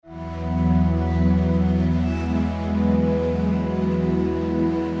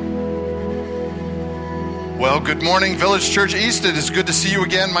Well, good morning, Village Church East. It is good to see you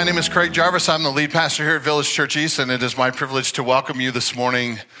again. My name is Craig Jarvis. I'm the lead pastor here at Village Church East, and it is my privilege to welcome you this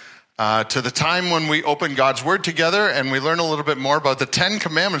morning to the time when we open God's Word together and we learn a little bit more about the Ten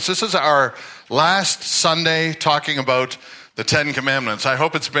Commandments. This is our last Sunday talking about the Ten Commandments. I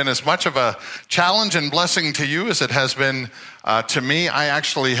hope it's been as much of a challenge and blessing to you as it has been to me. I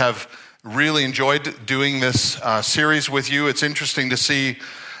actually have really enjoyed doing this series with you. It's interesting to see.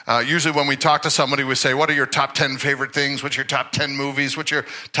 Usually when we talk to somebody, we say, what are your top 10 favorite things? What's your top 10 movies? What's your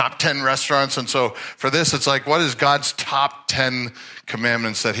top 10 restaurants? And so for this, it's like, what is God's top 10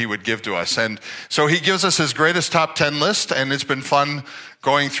 commandments that he would give to us? And so he gives us his greatest top 10 list, and it's been fun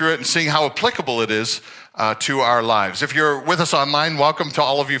going through it and seeing how applicable it is to our lives. If you're with us online, welcome to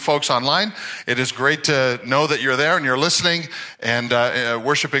all of you folks online. It is great to know that you're there and you're listening and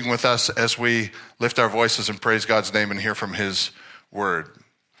worshiping with us as we lift our voices and praise God's name and hear from his word.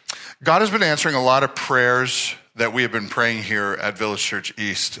 God has been answering a lot of prayers that we have been praying here at Village Church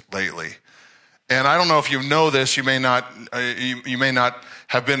East lately. And I don't know if you know this, you may not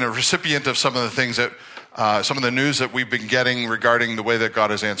have been a recipient of some of the things that, some of the news that we've been getting regarding the way that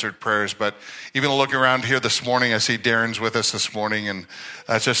God has answered prayers. But even looking around here this morning, I see Darren's with us this morning, and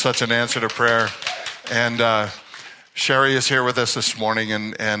that's just such an answer to prayer. And Sherry is here with us this morning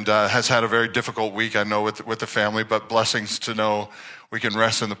and has had a very difficult week, I know, with the family, but blessings to know we can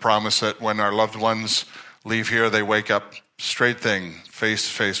rest in the promise that when our loved ones leave here, they wake up straight thing, face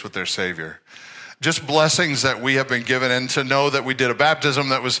to face with their Savior. Just blessings that we have been given, and to know that we did a baptism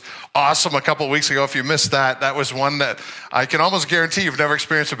that was awesome a couple of weeks ago. If you missed that, that was one that I can almost guarantee you've never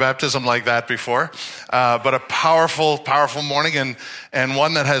experienced a baptism like that before. But a powerful, powerful morning, and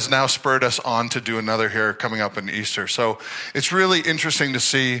one that has now spurred us on to do another here coming up in Easter. So it's really interesting to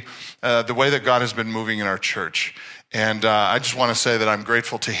see the way that God has been moving in our church. And I just want to say that I'm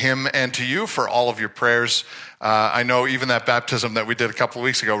grateful to him and to you for all of your prayers. I know even that baptism that we did a couple of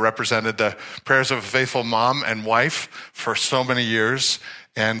weeks ago represented the prayers of a faithful mom and wife for so many years.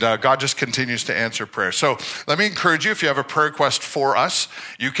 And God just continues to answer prayer. So let me encourage you, if you have a prayer request for us,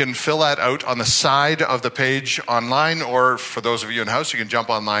 you can fill that out on the side of the page online, or for those of you in house, you can jump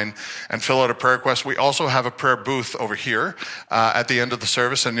online and fill out a prayer request. We also have a prayer booth over here at the end of the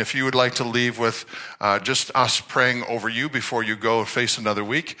service. And if you would like to leave with just us praying over you before you go face another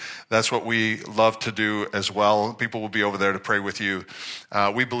week, that's what we love to do as well. People will be over there to pray with you.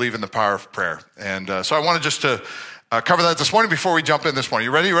 We believe in the power of prayer. And so I wanted just to cover that this morning before we jump in this morning.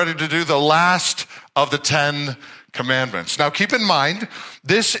 You ready? Ready to do the last of the 10 commandments. Now keep in mind,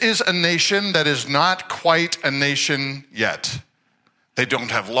 this is a nation that is not quite a nation yet. They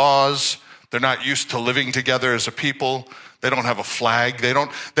don't have laws. They're not used to living together as a people. They don't have a flag. They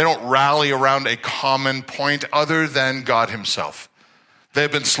don't rally around a common point other than God himself. They've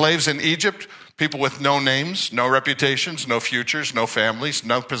been slaves in Egypt. People with no names, no reputations, no futures, no families,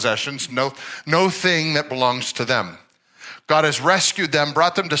 no possessions, no thing that belongs to them. God has rescued them,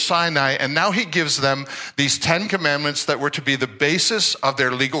 brought them to Sinai, and now he gives them these 10 commandments that were to be the basis of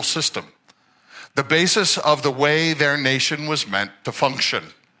their legal system, the basis of the way their nation was meant to function.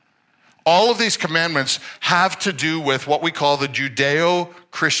 All of these commandments have to do with what we call the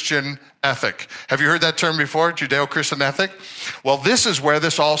Judeo-Christian ethic. Have you heard that term before, Judeo-Christian ethic? Well, this is where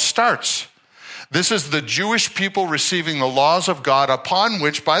this all starts. This is the Jewish people receiving the laws of God, upon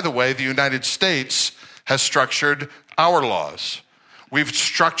which, by the way, the United States has structured our laws. We've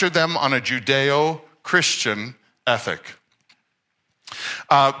structured them on a Judeo-Christian ethic.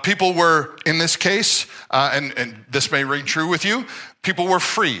 People were, in this case, and this may ring true with you, people were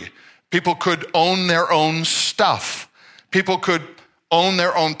free. People could own their own stuff. People could own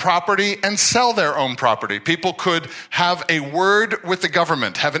their own property and sell their own property. People could have a word with the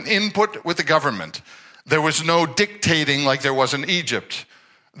government, have an input with the government. There was no dictating like there was in Egypt.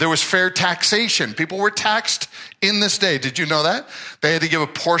 There was fair taxation. People were taxed in this day. Did you know that? They had to give a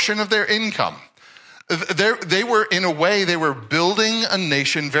portion of their income. They were, in a way, they were building a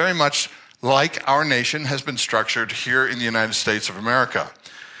nation very much like our nation has been structured here in the United States of America.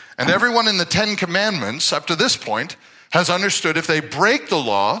 And everyone in the 10 Commandments up to this point has understood if they break the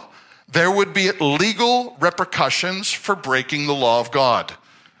law, there would be legal repercussions for breaking the law of God.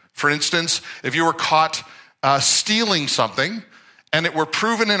 For instance, if you were caught stealing something and it were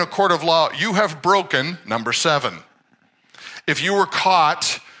proven in a court of law, you have broken number 7. If you were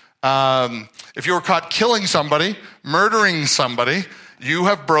caught killing somebody, murdering somebody, you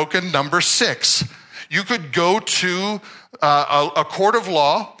have broken number 6. You could go to a court of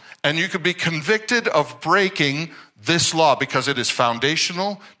law and you could be convicted of breaking this law because it is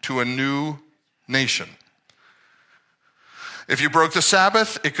foundational to a new nation. If you broke the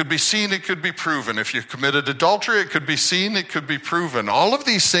Sabbath, it could be seen, it could be proven. If you committed adultery, it could be seen, it could be proven. All of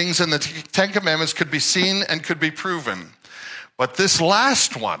these things in the Ten Commandments could be seen and could be proven. But this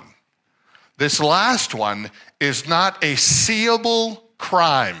last one is not a seeable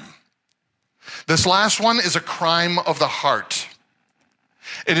crime. This last one is a crime of the heart.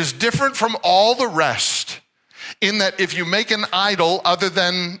 It is different from all the rest in that if you make an idol other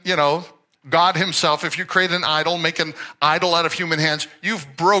than, God himself, if you create an idol, make an idol out of human hands, you've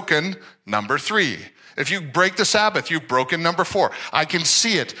broken number 3. If you break the Sabbath, you've broken number 4. I can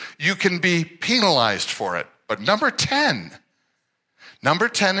see it. You can be penalized for it. But number 10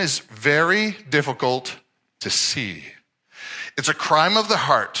 is very difficult to see. It's a crime of the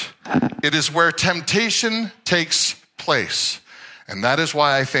heart. It is where temptation takes place. And that is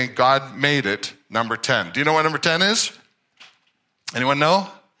why I think God made it number 10. Do you know what number 10 is? Anyone know?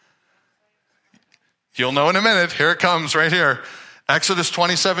 You'll know in a minute. Here it comes right here. Exodus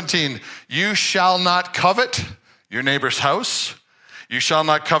 20:17. You shall not covet your neighbor's house. You shall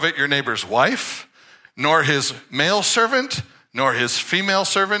not covet your neighbor's wife, nor his male servant, nor his female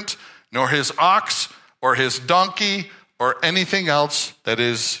servant, nor his ox, or his donkey, or anything else that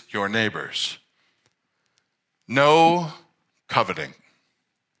is your neighbor's. No coveting.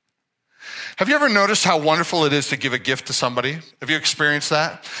 Have you ever noticed how wonderful it is to give a gift to somebody? Have you experienced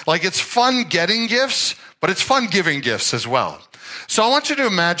that? Like, it's fun getting gifts, but it's fun giving gifts as well. So I want you to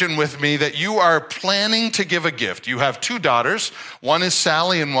imagine with me that you are planning to give a gift. You have 2 daughters. One is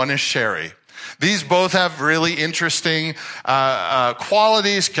Sally and one is Sherry. These both have really interesting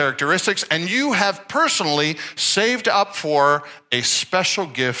qualities, characteristics, and you have personally saved up for a special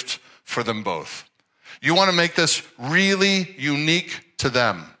gift for them both. You want to make this really unique to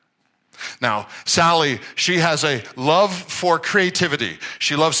them. Now, Sally, she has a love for creativity.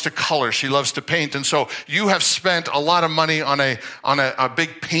 She loves to color. She loves to paint. And so you have spent a lot of money on a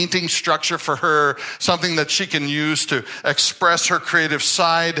big painting structure for her, something that she can use to express her creative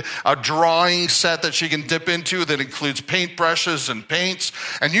side, a drawing set that she can dip into that includes paintbrushes and paints.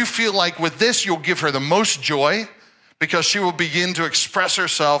 And you feel like with this, you'll give her the most joy because she will begin to express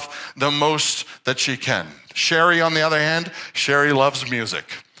herself the most that she can. Sherry, on the other hand, Sherry loves music.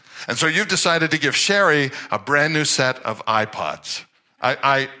 And so you've decided to give Sherry a brand new set of iPods.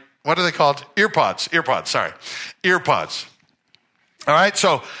 What are they called? Earpods, sorry. Earpods. All right,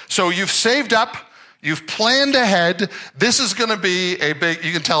 so you've saved up, you've planned ahead. This is going to be a big,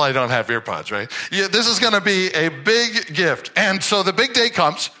 you can tell I don't have earpods, right? This is going to be a big gift. And so the big day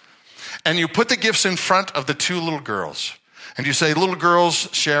comes, and you put the gifts in front of the 2 little girls. And you say, little girls,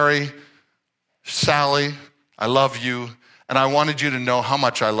 Sherry, Sally, I love you. And I wanted you to know how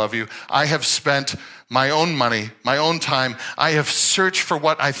much I love you. I have spent my own money, my own time. I have searched for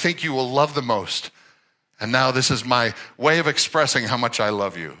what I think you will love the most. And now this is my way of expressing how much I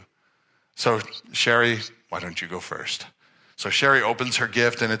love you. So Sherry, why don't you go first? So Sherry opens her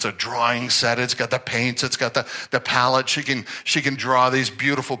gift, and it's a drawing set. It's got the paints. It's got the palette. She can draw these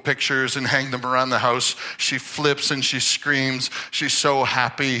beautiful pictures and hang them around the house. She flips and she screams. She's so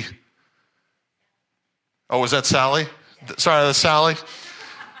happy. Oh, was that Sally? Sorry, that's Sally.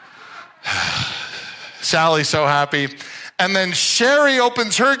 Sally's so happy. And then Sherry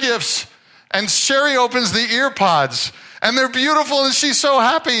opens her gifts, and Sherry opens the earpods, and they're beautiful, and she's so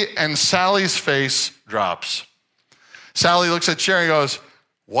happy. And Sally's face drops. Sally looks at Sherry and goes,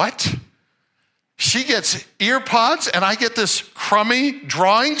 what? She gets earpods and I get this crummy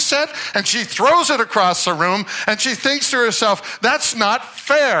drawing set? And she throws it across the room and she thinks to herself, that's not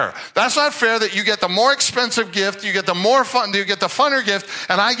fair. That's not fair that you get the more expensive gift, you get the more fun, you get the funner gift,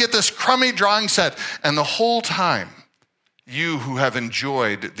 and I get this crummy drawing set. And the whole time, you who have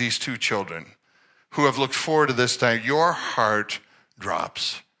enjoyed these 2 children, who have looked forward to this day, your heart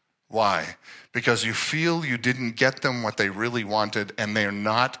drops. Why? Because you feel you didn't get them what they really wanted, and they're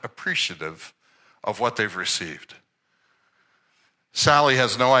not appreciative of what they've received. Sally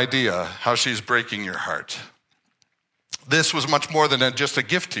has no idea how she's breaking your heart. This was much more than just a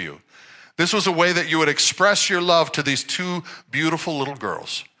gift to you. This was a way that you would express your love to these 2 beautiful little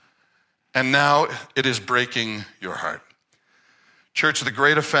girls. And now it is breaking your heart. Church, the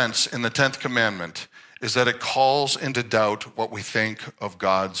great offense in the 10th commandment is that it calls into doubt what we think of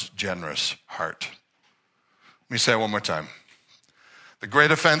God's generous heart. Let me say it one more time. The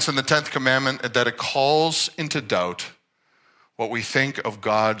great offense in the 10th commandment is that it calls into doubt what we think of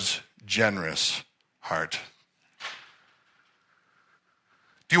God's generous heart.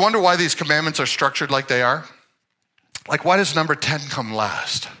 Do you wonder why these commandments are structured like they are? Like, why does number 10 come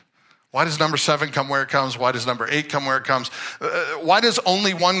last? Why does number 7 come where it comes? Why does number 8 come where it comes? Why does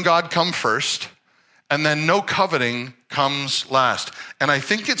only one God come first? and then no coveting comes last. And I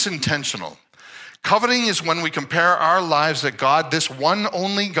think it's intentional. Coveting is when we compare our lives that God, this one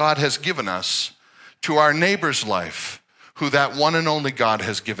only God has given us, to our neighbor's life, who that one and only God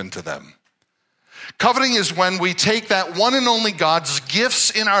has given to them. Coveting is when we take that one and only God's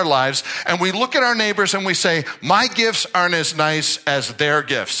gifts in our lives and we look at our neighbors and we say, my gifts aren't as nice as their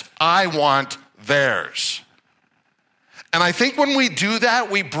gifts. I want theirs. And I think when we do that,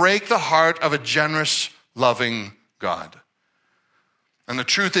 we break the heart of a generous, loving God. And the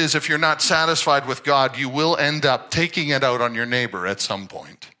truth is, if you're not satisfied with God, you will end up taking it out on your neighbor at some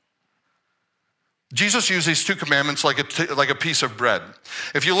point. Jesus used these two commandments like a piece of bread.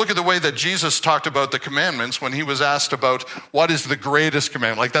 If you look at the way that Jesus talked about the commandments when he was asked about what is the greatest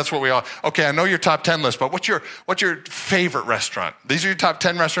commandment, like that's what we all, okay, I know your top 10 list, but what's your favorite restaurant? These are your top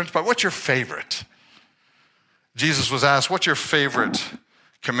 10 restaurants, but what's your favorite? Jesus was asked, what's your favorite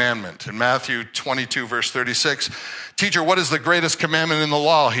commandment? In Matthew 22, verse 36, teacher, what is the greatest commandment in the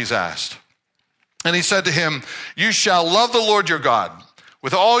law? He's asked. And he said to him, you shall love the Lord your God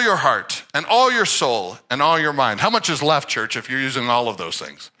with all your heart and all your soul and all your mind. How much is left, church, if you're using all of those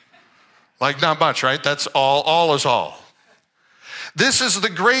things? Like not much, right? That's all is all. This is the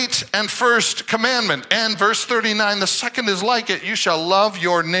great and first commandment. And verse 39, the second is like it. You shall love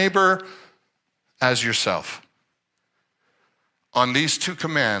your neighbor as yourself. On these two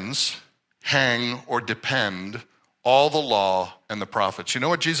commands hang or depend all the law and the prophets. You know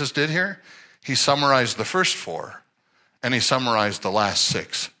what Jesus did here? He summarized the first four. And he summarized the last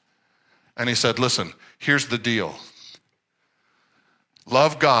six. And he said, listen, here's the deal.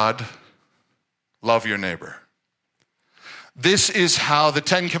 Love God, love your neighbor. This is how the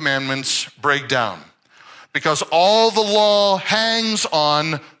 10 Commandments break down. Because all the law hangs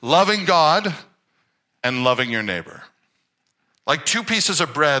on loving God and loving your neighbor. Like two pieces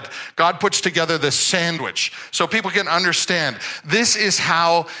of bread, God puts together this sandwich so people can understand this is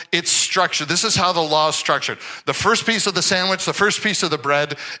how it's structured. This is how the law is structured. The first piece of the sandwich, the first piece of the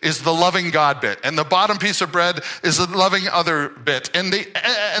bread is the loving God bit. And the bottom piece of bread is the loving other bit. And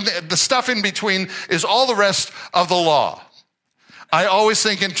the stuff in between is all the rest of the law. I always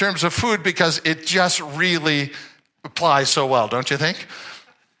think in terms of food because it just really applies so well, don't you think?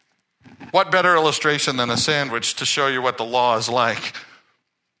 What better illustration than a sandwich to show you what the law is like?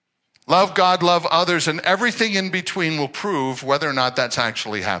 Love God, love others, and everything in between will prove whether or not that's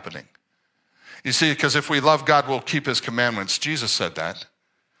actually happening. You see, because if we love God, we'll keep his commandments. Jesus said that.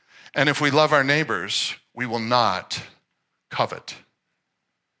 And if we love our neighbors, we will not covet.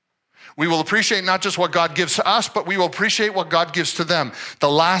 We will appreciate not just what God gives to us, but we will appreciate what God gives to them. The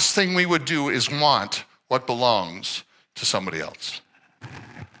last thing we would do is want what belongs to somebody else.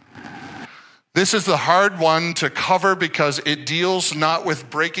 This is the hard one to cover because it deals not with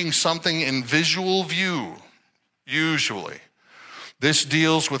breaking something in visual view, usually. This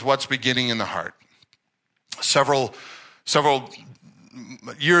deals with what's beginning in the heart. Several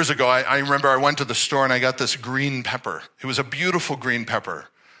years ago, I remember I went to the store and I got this green pepper. It was a beautiful green pepper.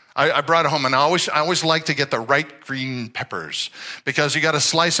 I brought it home, and I always like to get the right green peppers because you got to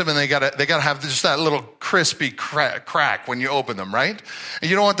slice them, and they got to have just that little crispy crack when you open them, right? And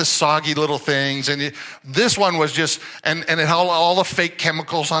you don't want the soggy little things. And this one was just, and it had all the fake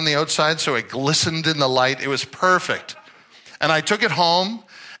chemicals on the outside, so it glistened in the light. It was perfect. And I took it home.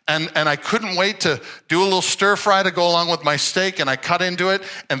 And I couldn't wait to do a little stir fry to go along with my steak, and I cut into it,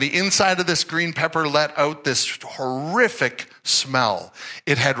 and the inside of this green pepper let out this horrific smell.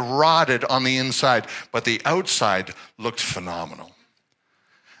 It had rotted on the inside, but the outside looked phenomenal.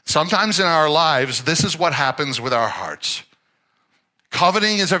 Sometimes in our lives, this is what happens with our hearts.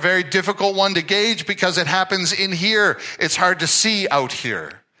 Coveting is a very difficult one to gauge because it happens in here. It's hard to see out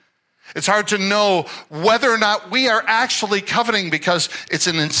here. It's hard to know whether or not we are actually coveting because it's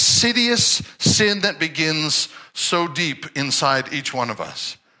an insidious sin that begins so deep inside each one of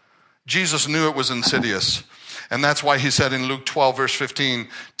us. Jesus knew it was insidious. And that's why he said in Luke 12, verse 15,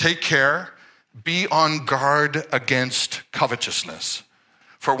 take care, be on guard against covetousness.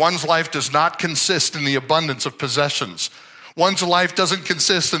 For one's life does not consist in the abundance of possessions. One's life doesn't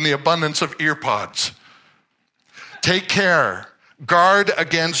consist in the abundance of ear pods. Take care. Guard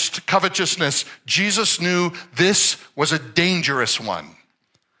against covetousness. Jesus knew this was a dangerous one.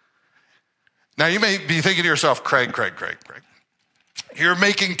 Now you may be thinking to yourself, Craig, you're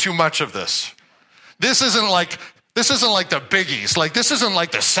making too much of this. This isn't like the biggies. Like this isn't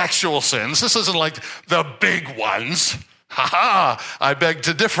like the sexual sins. This isn't like the big ones. I beg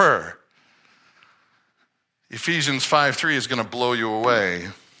to differ. Ephesians 5:3 is going to blow you away.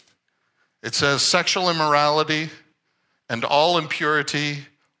 It says sexual immorality and all impurity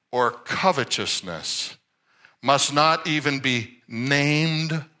or covetousness must not even be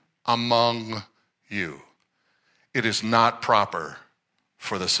named among you. It is not proper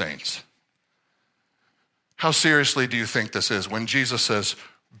for the saints. How seriously do you think this is when Jesus says,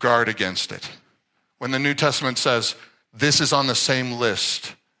 guard against it? When the New Testament says, this is on the same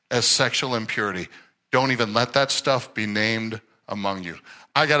list as sexual impurity. Don't even let that stuff be named among you.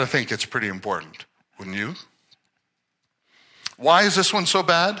 I got to think it's pretty important, wouldn't you? Why is this one so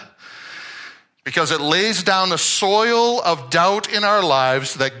bad? Because it lays down a soil of doubt in our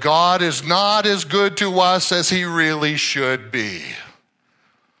lives that God is not as good to us as he really should be.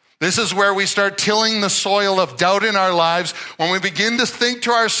 This is where we start tilling the soil of doubt in our lives when we begin to think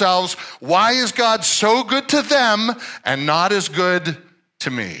to ourselves, why is God so good to them and not as good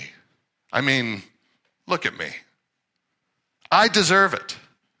to me? I mean, look at me. I deserve it.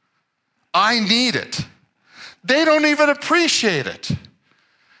 I need it. They don't even appreciate it.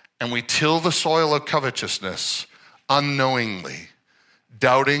 And we till the soil of covetousness unknowingly,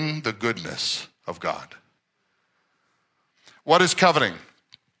 doubting the goodness of God. What is coveting?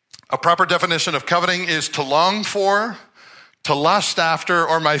 A proper definition of coveting is to long for, to lust after,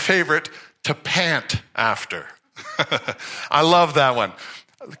 or my favorite, to pant after. I love that one.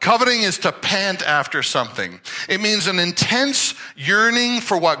 Coveting is to pant after something. It means an intense yearning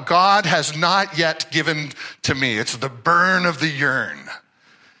for what God has not yet given to me. It's the burn of the yearn.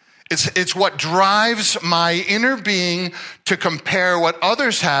 It's what drives my inner being to compare what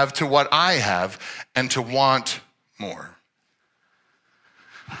others have to what I have and to want more.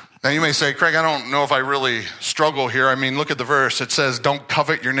 Now you may say, Craig, I don't know if I really struggle here. I mean, look at the verse. It says, don't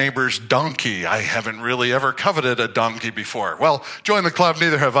covet your neighbor's donkey. I haven't really ever coveted a donkey before. Well, join the club,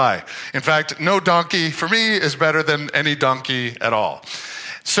 neither have I. In fact, no donkey for me is better than any donkey at all.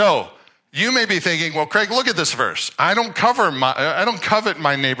 So you may be thinking, well, Craig, look at this verse. I don't covet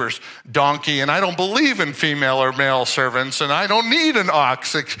my neighbor's donkey, and I don't believe in female or male servants, and I don't need an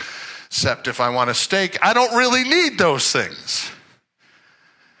ox except if I want a steak. I don't really need those things.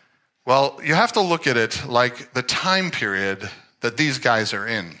 Well, you have to look at it like the time period that these guys are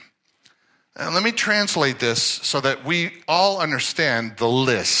in. And let me translate this so that we all understand the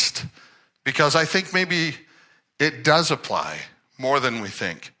list, because I think maybe it does apply more than we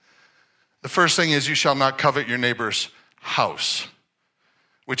think. The first thing is you shall not covet your neighbor's house,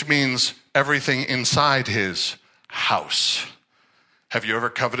 which means everything inside his house. Have you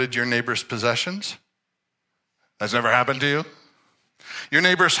ever coveted your neighbor's possessions? That's never happened to you? Your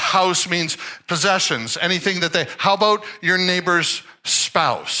neighbor's house means possessions, anything that how about your neighbor's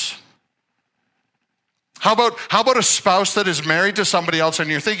spouse? How about a spouse that is married to somebody else and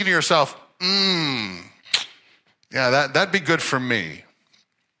you're thinking to yourself, yeah, that'd be good for me.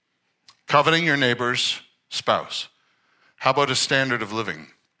 Coveting your neighbor's spouse. How about a standard of living?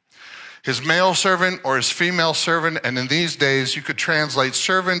 His male servant or his female servant, and in these days you could translate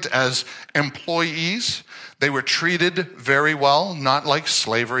servant as employees. They were treated very well, not like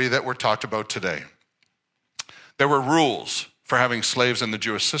slavery that we're talked about today. There were rules for having slaves in the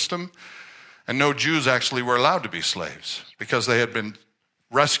Jewish system, and no Jews actually were allowed to be slaves because they had been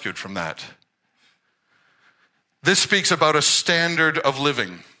rescued from that. This speaks about a standard of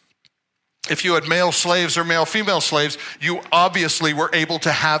living. If you had male slaves or male female slaves, you obviously were able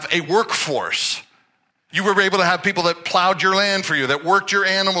to have a workforce. You were able to have people that plowed your land for you, that worked your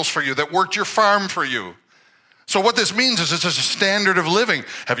animals for you, that worked your farm for you. So what this means is it's just a standard of living.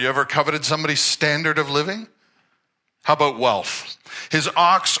 Have you ever coveted somebody's standard of living? How about wealth? His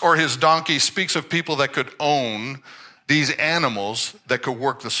ox or his donkey speaks of people that could own these animals that could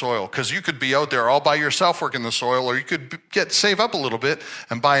work the soil. Because you could be out there all by yourself working the soil, or you could save up a little bit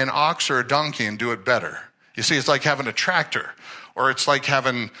and buy an ox or a donkey and do it better. You see, it's like having a tractor, or it's like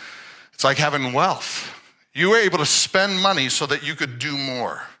having wealth. You were able to spend money so that you could do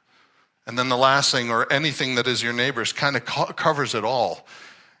more. And then the last thing, or anything that is your neighbor's, kind of covers it all.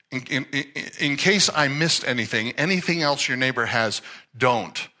 In case I missed anything else your neighbor has,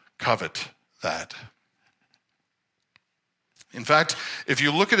 don't covet that. In fact, if you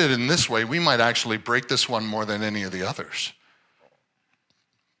look at it in this way, we might actually break this one more than any of the others.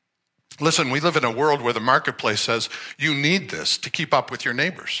 Listen, we live in a world where the marketplace says you need this to keep up with your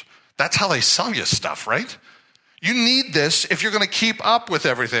neighbors. That's how they sell you stuff, right? You need this if you're going to keep up with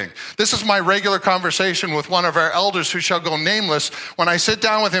everything. This is my regular conversation with one of our elders who shall go nameless. When I sit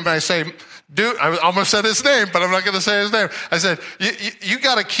down with him and I say, dude, I almost said his name, but I'm not going to say his name. I said, you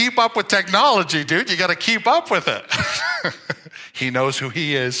got to keep up with technology, dude. You got to keep up with it. He knows who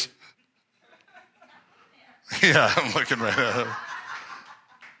he is. Yeah, I'm looking right at him.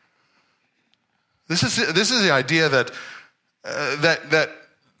 This is the idea that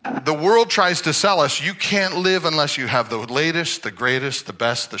The world tries to sell us, you can't live unless you have the latest, the greatest, the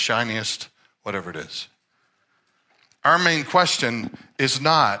best, the shiniest, whatever it is. Our main question is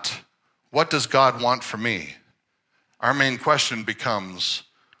not, what does God want for me? Our main question becomes,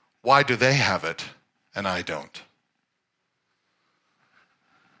 why do they have it and I don't?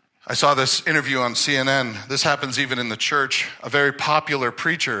 I saw this interview on CNN. This happens even in the church. A very popular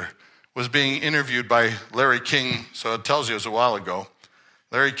preacher was being interviewed by Larry King, so it tells you it was a while ago.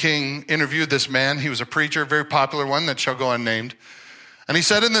 Larry King interviewed this man. He was a preacher, a very popular one that shall go unnamed. And he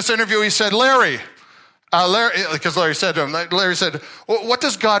said in this interview, he said, Larry, because Larry said to him, Larry said, what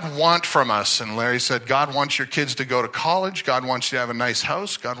does God want from us? And Larry said, God wants your kids to go to college. God wants you to have a nice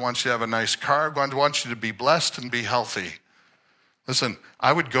house. God wants you to have a nice car. God wants you to be blessed and be healthy. Listen,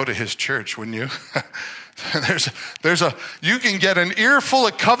 I would go to his church, wouldn't you? You can get an earful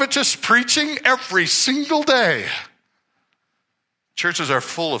of covetous preaching every single day. Churches are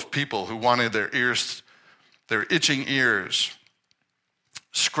full of people who wanted their itching ears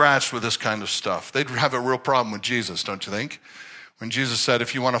scratched with this kind of stuff. They'd have a real problem with Jesus, don't you think? When Jesus said,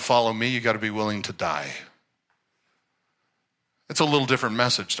 if you want to follow me, you got to be willing to die. It's a little different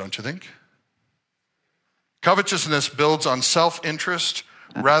message, don't you think? Covetousness builds on self-interest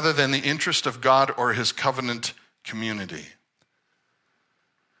rather than the interest of God or his covenant community.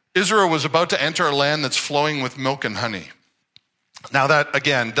 Israel was about to enter a land that's flowing with milk and honey. Now that,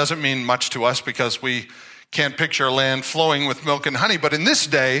 again, doesn't mean much to us because we can't picture a land flowing with milk and honey. But in this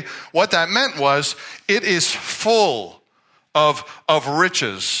day, what that meant was it is full of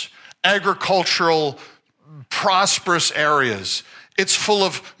riches, agricultural, prosperous areas. It's full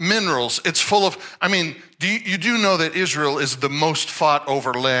of minerals. It's full of, you do know that Israel is the most fought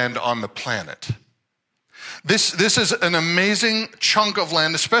over land on the planet. This is an amazing chunk of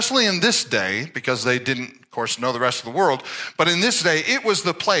land, especially in this day, because they didn't, of course, know the rest of the world. But in this day, it was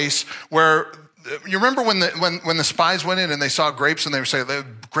the place where, you remember when the spies went in and they saw grapes and they were saying, the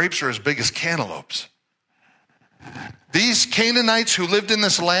grapes are as big as cantaloupes. These Canaanites who lived in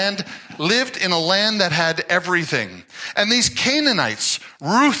this land lived in a land that had everything. And these Canaanites,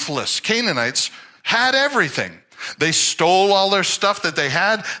 ruthless Canaanites, had everything. They stole all their stuff that they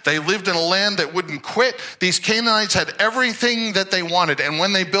had. They lived in a land that wouldn't quit. These Canaanites had everything that they wanted. And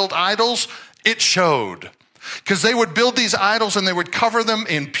when they built idols, it showed. Because they would build these idols and they would cover them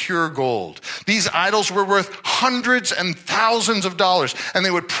in pure gold. These idols were worth hundreds and thousands of dollars. And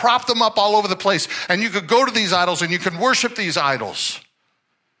they would prop them up all over the place. And you could go to these idols and you could worship these idols.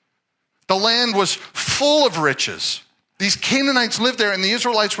 The land was full of riches. These Canaanites lived there, and the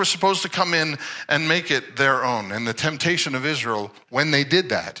Israelites were supposed to come in and make it their own. And the temptation of Israel, when they did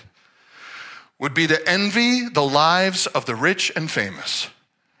that, would be to envy the lives of the rich and famous.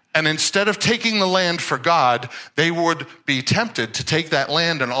 And instead of taking the land for God, they would be tempted to take that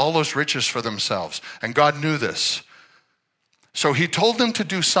land and all those riches for themselves. And God knew this. So he told them to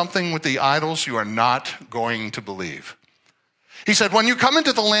do something with the idols you are not going to believe. He said, when you come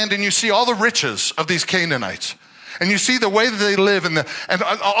into the land and you see all the riches of these Canaanites, and you see the way that they live and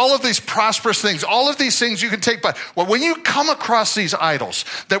all of these prosperous things, all of these things you can take. But when you come across these idols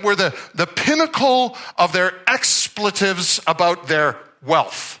that were the pinnacle of their expletives about their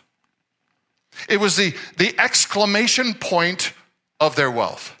wealth, it was the exclamation point of their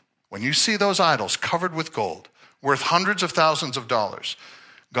wealth. When you see those idols covered with gold, worth hundreds of thousands of dollars,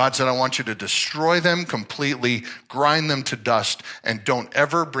 God said, I want you to destroy them completely, grind them to dust, and don't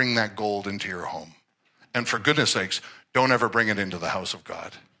ever bring that gold into your home. And for goodness sakes, don't ever bring it into the house of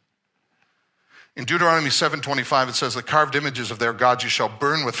God. In Deuteronomy 7:25, it says, the carved images of their gods you shall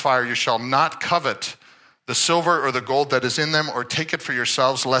burn with fire. You shall not covet the silver or the gold that is in them, or take it for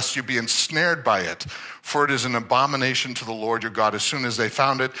yourselves, lest you be ensnared by it. For it is an abomination to the Lord your God. As soon as they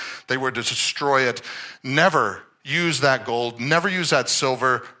found it, they were to destroy it. Never use that gold, never use that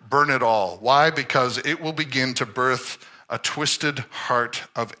silver, burn it all. Why? Because it will begin to birth a twisted heart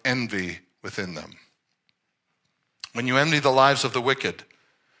of envy within them. When you envy the lives of the wicked,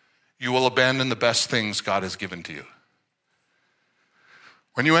 you will abandon the best things God has given to you.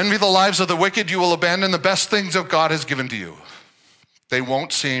 When you envy the lives of the wicked, you will abandon the best things that God has given to you. They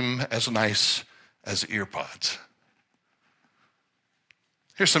won't seem as nice as earpods.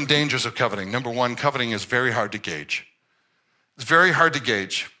 Here's some dangers of coveting. Number one, coveting is very hard to gauge. It's very hard to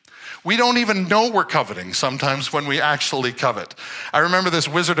gauge. We don't even know we're coveting sometimes when we actually covet. I remember this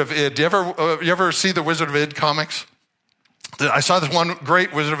Wizard of Id. You ever see the Wizard of Id comics? I saw this one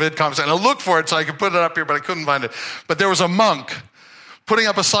great Wizard of Id comics, and I looked for it so I could put it up here, but I couldn't find it. But there was a monk putting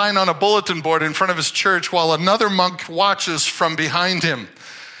up a sign on a bulletin board in front of his church while another monk watches from behind him.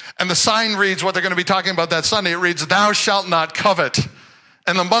 And the sign reads what they're going to be talking about that Sunday. It reads, "Thou shalt not covet."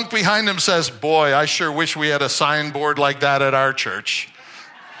 And the monk behind him says, boy, I sure wish we had a signboard like that at our church.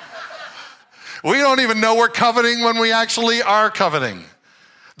 We don't even know we're coveting when we actually are coveting.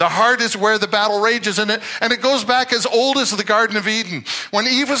 The heart is where the battle rages in it, and it goes back as old as the Garden of Eden. When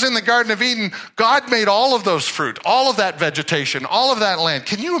Eve was in the Garden of Eden, God made all of those fruit, all of that vegetation, all of that land.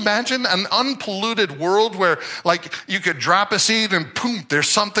 Can you imagine an unpolluted world where like you could drop a seed and boom, there's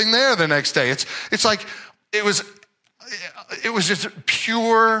something there the next day? It's like it was just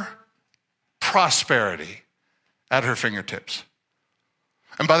pure prosperity at her fingertips.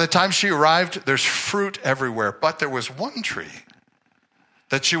 And by the time she arrived, there's fruit everywhere, but there was one tree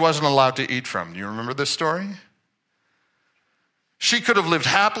that she wasn't allowed to eat from. Do you remember this story? She could have lived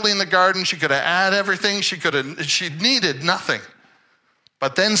happily in the garden. She could have had everything. She needed nothing.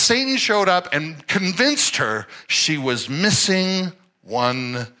 But then Satan showed up and convinced her she was missing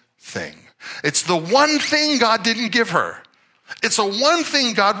one thing. It's the one thing God didn't give her. It's the one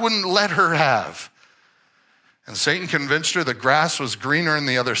thing God wouldn't let her have. And Satan convinced her the grass was greener on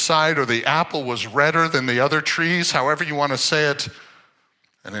the other side, or the apple was redder than the other trees, however you want to say it.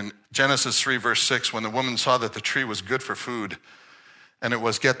 And in Genesis 3, verse 6, when the woman saw that the tree was good for food, and it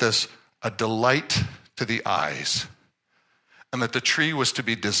was, get this, a delight to the eyes, and that the tree was to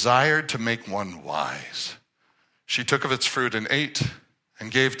be desired to make one wise, she took of its fruit and ate, and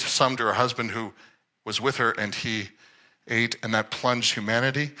gave some to her husband who was with her, and he ate, and that plunged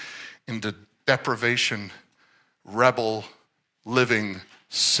humanity into deprivation, rebel, living,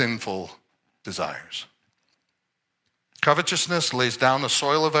 sinful desires. Covetousness lays down the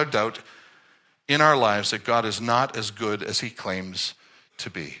soil of our doubt in our lives that God is not as good as he claims to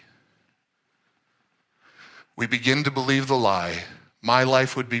be. We begin to believe the lie, my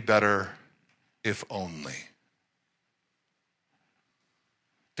life would be better if only.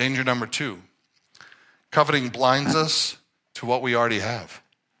 Danger number 2, coveting blinds us to what we already have.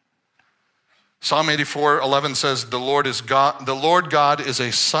 Psalm 84:11 says, the Lord God is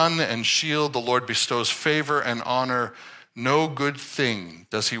a sun and shield. The Lord bestows favor and honor. No good thing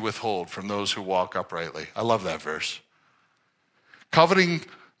does he withhold from those who walk uprightly. I love that verse. Coveting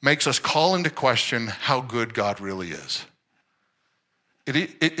makes us call into question how good God really is.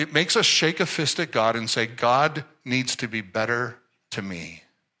 It makes us shake a fist at God and say, God needs to be better to me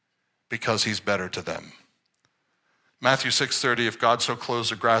because he's better to them. Matthew 6:30, if God so clothes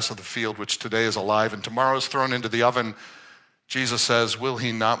the grass of the field, which today is alive and tomorrow is thrown into the oven, Jesus says, will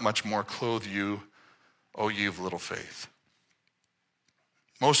he not much more clothe you, O ye of little faith?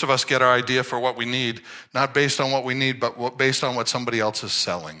 Most of us get our idea for what we need, not based on what we need, but based on what somebody else is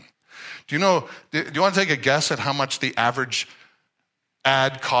selling. Do you want to take a guess at how much the average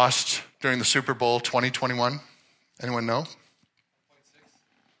ad costs during the Super Bowl 2021? Anyone know?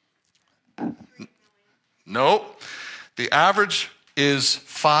 No. The average is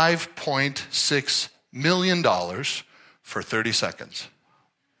 $5.6 million for 30 seconds.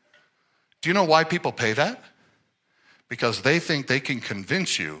 Do you know why people pay that? Because they think they can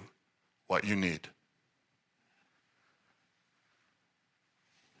convince you what you need.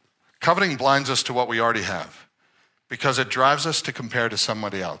 Coveting blinds us to what we already have because it drives us to compare to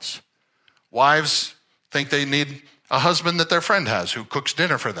somebody else. Wives think they need a husband that their friend has who cooks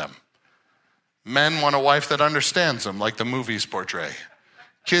dinner for them. Men want a wife that understands them, like the movies portray.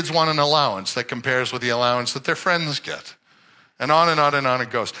 Kids want an allowance that compares with the allowance that their friends get. And on and on and on it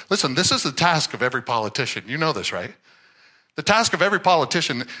goes. Listen, this is the task of every politician. You know this, right? The task of every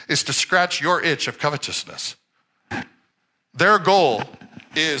politician is to scratch your itch of covetousness. Their goal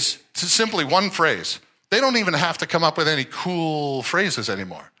is to simply one phrase. They don't even have to come up with any cool phrases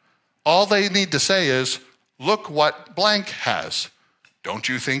anymore. All they need to say is, look what blank has. Don't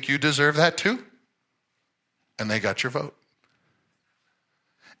you think you deserve that too? And they got your vote.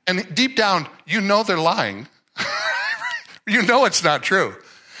 And deep down, you know they're lying. You know it's not true.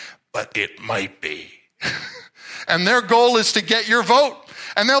 But it might be. And their goal is to get your vote.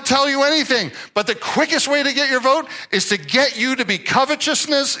 And they'll tell you anything. But the quickest way to get your vote is to get you to be covetous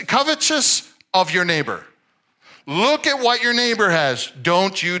of your neighbor. Look at what your neighbor has.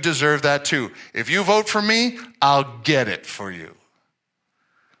 Don't you deserve that too? If you vote for me, I'll get it for you.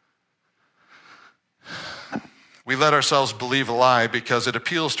 We let ourselves believe a lie because it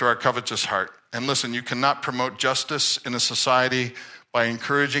appeals to our covetous heart. And listen, you cannot promote justice in a society by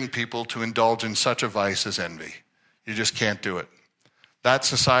encouraging people to indulge in such a vice as envy. You just can't do it. That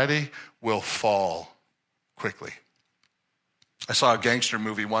society will fall quickly. I saw a gangster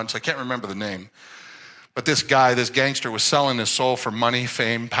movie once. I can't remember the name. But this gangster was selling his soul for money,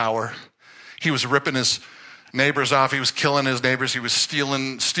 fame, power. He was ripping his neighbors off. He was killing his neighbors. He was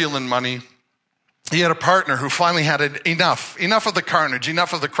stealing money. he had a partner who finally had enough of the carnage,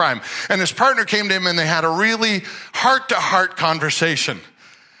 enough of the crime. And his partner came to him and they had a really heart-to-heart conversation.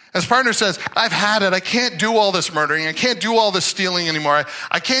 His partner says, I've had it. I can't do all this murdering. I can't do all this stealing anymore.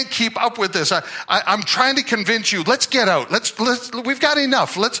 I can't keep up with this. I'm trying to convince you. Let's get out. We've got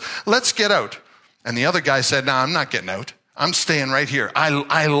enough. Let's get out. And the other guy said, no, I'm not getting out. I'm staying right here.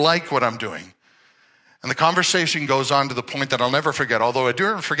 I like what I'm doing. And the conversation goes on to the point that I'll never forget, although I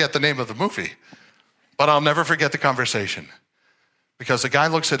do forget the name of the movie. But I'll never forget the conversation. Because the guy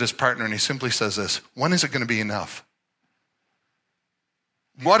looks at his partner and he simply says this, when is it going to be enough?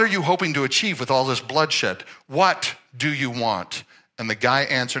 What are you hoping to achieve with all this bloodshed? What do you want? And the guy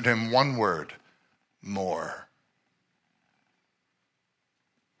answered him one word, more.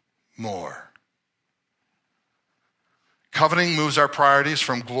 More. Coveting moves our priorities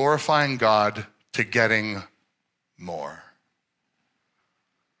from glorifying God to getting more.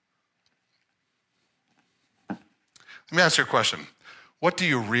 Let me ask you a question. What do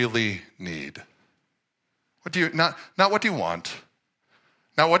you really need? Not what do you want?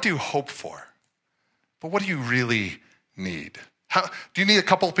 Not what do you hope for? But what do you really need? Do you need a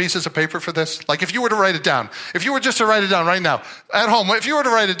couple of pieces of paper for this? Like if you were to write it down, if you were just to write it down right now, at home, if you were to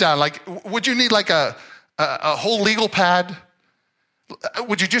write it down, like would you need like a whole legal pad?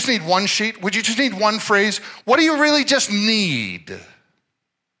 Would you just need one sheet? Would you just need one phrase? What do you really just need?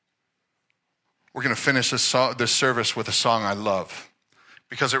 We're going to finish this service with a song I love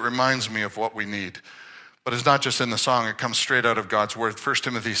because it reminds me of what we need. But it's not just in the song, it comes straight out of God's word. 1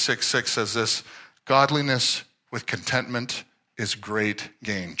 Timothy 6:6 says this, godliness with contentment is great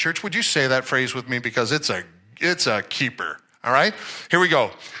gain. Church, would you say that phrase with me? Because it's a keeper, all right? Here we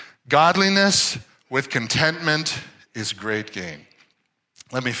go. Godliness with contentment is great gain.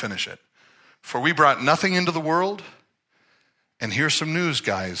 Let me finish it. For we brought nothing into the world, and here's some news,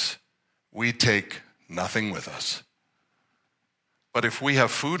 guys. We take nothing with us. But if we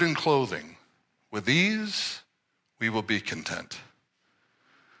have food and clothing, with these, we will be content.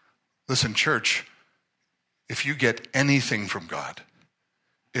 Listen, church, if you get anything from God,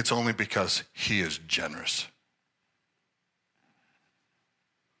 it's only because he is generous.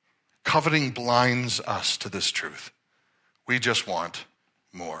 Coveting blinds us to this truth. We just want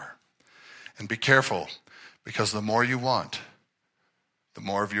more. And be careful, because the more you want, the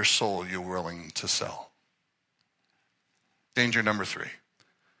more of your soul you're willing to sell. Danger number 3.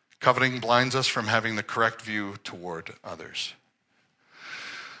 Coveting blinds us from having the correct view toward others.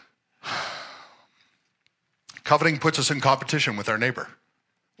 Coveting puts us in competition with our neighbor.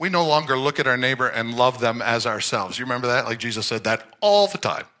 We no longer look at our neighbor and love them as ourselves. You remember that? Like Jesus said that all the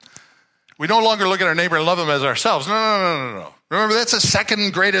time. We no longer look at our neighbor and love them as ourselves. No. Remember, that's the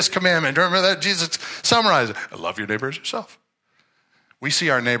second greatest commandment. Remember that? Jesus summarized it. Love your neighbor as yourself. We see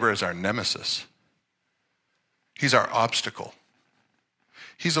our neighbor as our nemesis. He's our obstacle.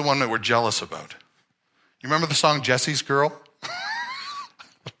 He's the one that we're jealous about. You remember the song Jesse's Girl?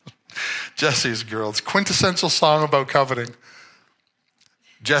 Jesse's Girl. It's a quintessential song about coveting.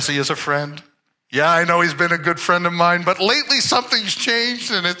 Jesse is a friend. Yeah, I know he's been a good friend of mine, but lately something's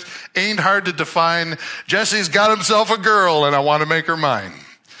changed and it ain't hard to define. Jesse's got himself a girl and I want to make her mine.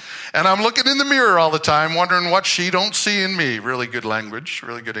 And I'm looking in the mirror all the time, wondering what she don't see in me. Really good language,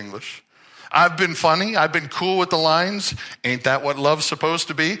 really good English. I've been funny. I've been cool with the lines. Ain't that what love's supposed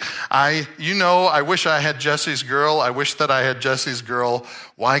to be? I wish I had Jesse's girl. I wish that I had Jesse's girl.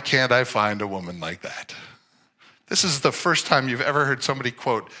 Why can't I find a woman like that? This is the first time you've ever heard somebody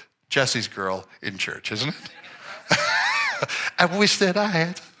quote Jesse's girl in church, isn't it? I wish that I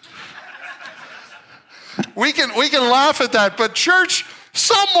had. We can laugh at that, but church,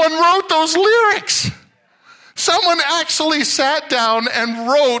 someone wrote those lyrics. Someone actually sat down and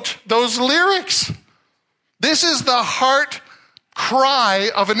wrote those lyrics. This is the heart cry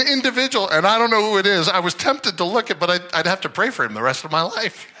of an individual, and I don't know who it is. I was tempted to look at, but I'd have to pray for him the rest of my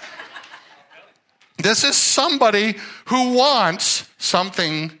life. This is somebody who wants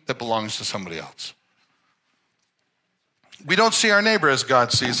something that belongs to somebody else. We don't see our neighbor as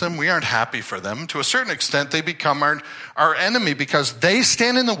God sees them. We aren't happy for them. To a certain extent, they become our enemy because they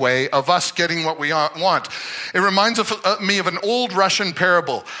stand in the way of us getting what we want. It reminds me of an old Russian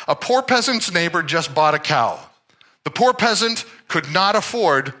parable. A poor peasant's neighbor just bought a cow. The poor peasant could not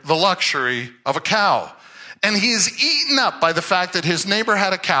afford the luxury of a cow. And he is eaten up by the fact that his neighbor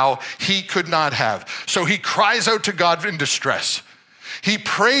had a cow he could not have. So he cries out to God in distress. He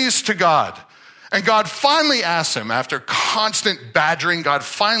prays to God. And God finally asks him, after constant badgering, God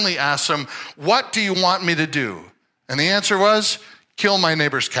finally asks him, what do you want me to do? And the answer was, kill my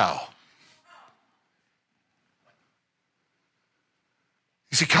neighbor's cow.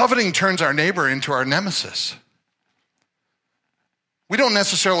 You see, coveting turns our neighbor into our nemesis. We don't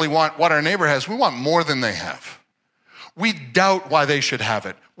necessarily want what our neighbor has. We want more than they have. We doubt why they should have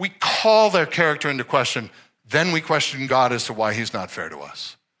it. We call their character into question. Then we question God as to why he's not fair to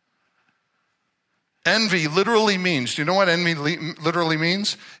us. Envy literally means, do you know what envy literally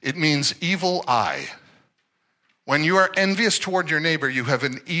means? It means evil eye. When you are envious toward your neighbor, you have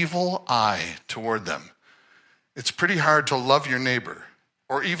an evil eye toward them. It's pretty hard to love your neighbor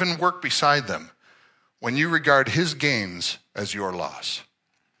or even work beside them when you regard his gains as your loss.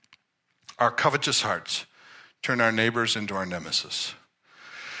 Our covetous hearts turn our neighbors into our nemesis.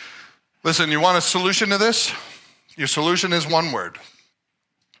 Listen, you want a solution to this? Your solution is one word.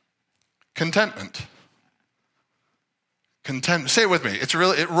 Contentment. Contentment. Say it with me.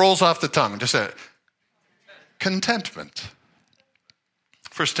 It rolls off the tongue. Just say it. Contentment.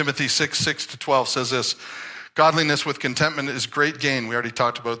 1 Timothy 6:6-12 says this. Godliness with contentment is great gain. We already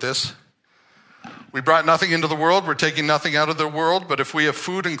talked about this. We brought nothing into the world. We're taking nothing out of the world. But if we have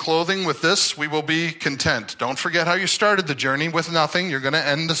food and clothing with this, we will be content. Don't forget how you started the journey with nothing. You're going to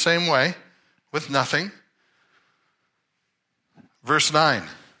end the same way, with nothing. Verse 9.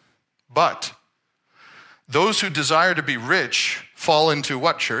 But those who desire to be rich fall into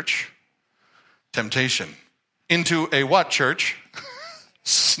what, church? Temptation. Into a what, church?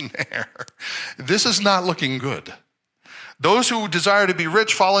 Snare. This is not looking good. Those who desire to be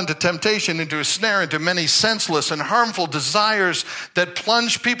rich fall into temptation, into a snare, into many senseless and harmful desires that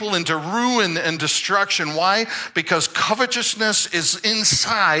plunge people into ruin and destruction. Why? Because covetousness is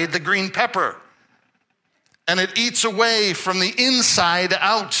inside the green pepper. And it eats away from the inside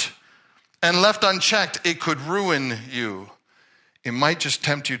out. And left unchecked, it could ruin you. It might just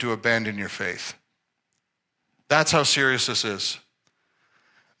tempt you to abandon your faith. That's how serious this is.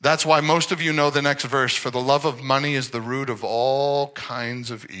 That's why most of you know the next verse. For the love of money is the root of all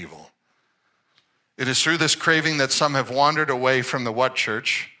kinds of evil. It is through this craving that some have wandered away from the what,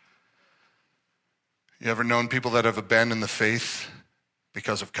 church? You ever known people that have abandoned the faith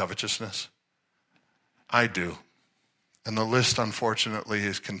because of covetousness? I do. And the list, unfortunately,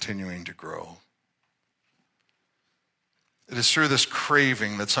 is continuing to grow. It is through this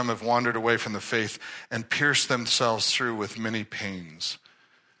craving that some have wandered away from the faith and pierced themselves through with many pains.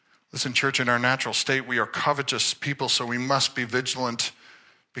 Listen, church, in our natural state, we are covetous people, so we must be vigilant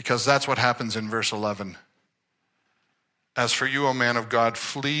because that's what happens in verse 11. As for you, O man of God,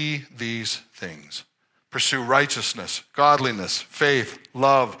 flee these things. Pursue righteousness, godliness, faith,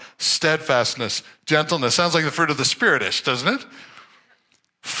 love, steadfastness, gentleness. Sounds like the fruit of the Spirit-ish, doesn't it?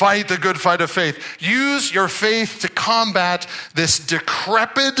 Fight the good fight of faith. Use your faith to combat this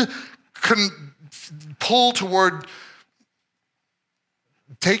decrepit pull toward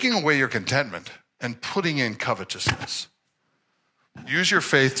taking away your contentment and putting in covetousness. Use your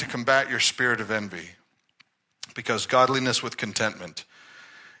faith to combat your spirit of envy because godliness with contentment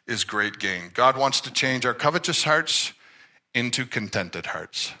is great gain. God wants to change our covetous hearts into contented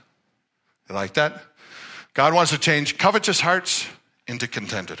hearts. You like that? God wants to change covetous hearts into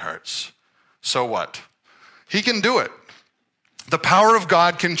contented hearts. So what? He can do it. The power of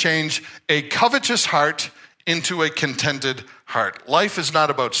God can change a covetous heart into a contented heart. Life is not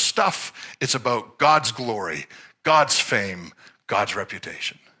about stuff. It's about God's glory, God's fame, God's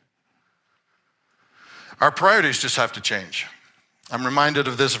reputation. Our priorities just have to change. I'm reminded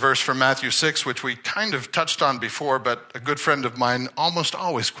of this verse from Matthew 6, which we kind of touched on before, but a good friend of mine almost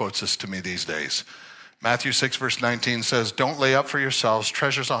always quotes this to me these days. Matthew 6, verse 19 says, "Don't lay up for yourselves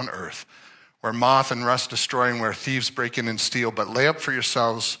treasures on earth, where moth and rust destroy and where thieves break in and steal, but lay up for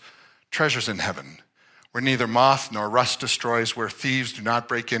yourselves treasures in heaven, where neither moth nor rust destroys, where thieves do not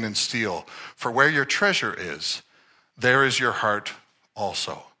break in and steal. For where your treasure is, there is your heart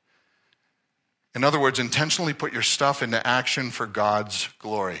also." In other words, intentionally put your stuff into action for God's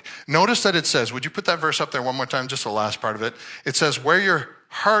glory. Notice that it says, would you put that verse up there one more time, just the last part of it? It says, where your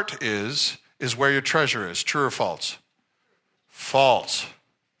heart is where your treasure is. True or false? False.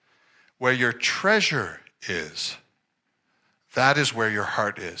 Where your treasure is, that is where your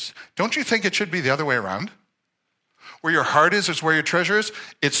heart is. Don't you think it should be the other way around? Where your heart is where your treasure is?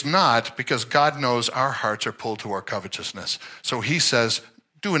 It's not, because God knows our hearts are pulled to our covetousness. So he says,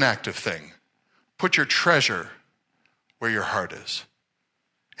 do an active thing. Put your treasure where your heart is.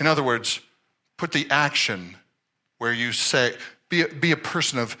 In other words, put the action where you say, be a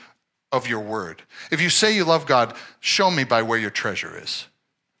person of your word. If you say you love God, show me by where your treasure is.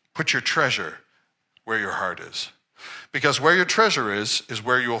 Put your treasure where your heart is. Because where your treasure is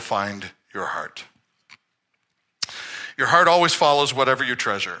where you will find your heart. Your heart always follows whatever you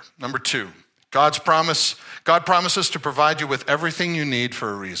treasure. Number 2, God promises to provide you with everything you need for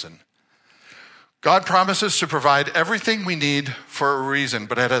a reason. God promises to provide everything we need for a reason,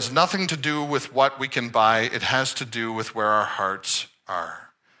 but it has nothing to do with what we can buy. It has to do with where our hearts are.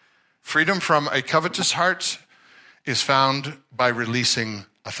 Freedom from a covetous heart is found by releasing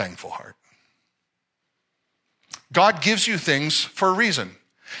a thankful heart. God gives you things for a reason,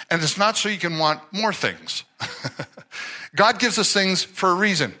 and it's not so you can want more things. God gives us things for a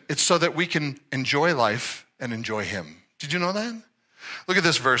reason. It's so that we can enjoy life and enjoy him. Did you know that? Look at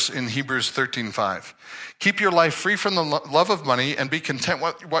this verse in Hebrews 13:5. Keep your life free from the love of money and be content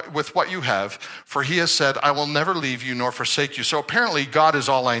with what you have, for he has said, I will never leave you nor forsake you. So apparently God is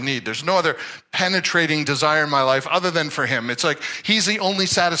all I need. There's no other penetrating desire in my life other than for him. It's like he's the only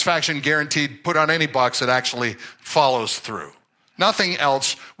satisfaction guaranteed put on any box that actually follows through. Nothing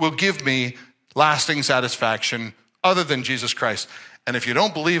else will give me lasting satisfaction other than Jesus Christ. And if you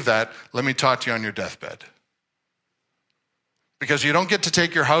don't believe that, let me talk to you on your deathbed. Because you don't get to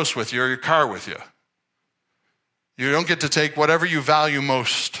take your house with you or your car with you. You don't get to take whatever you value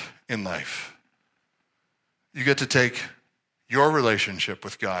most in life. You get to take your relationship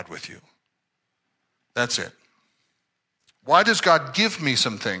with God with you. That's it. Why does God give me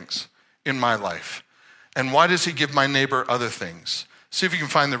some things in my life? And why does he give my neighbor other things? See if you can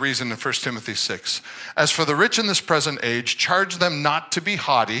find the reason in 1 Timothy 6. As for the rich in this present age, charge them not to be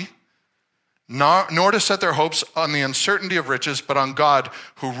haughty, nor to set their hopes on the uncertainty of riches, but on God,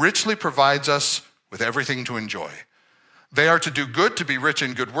 who richly provides us with everything to enjoy. They are to do good, to be rich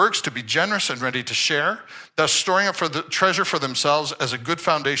in good works, to be generous and ready to share, thus storing up for the treasure for themselves as a good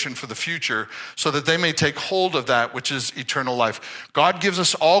foundation for the future, so that they may take hold of that which is eternal life. God gives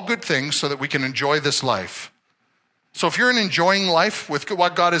us all good things so that we can enjoy this life. So if you're enjoying life with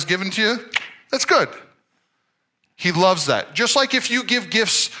what God has given to you, that's good. He loves that. Just like if you give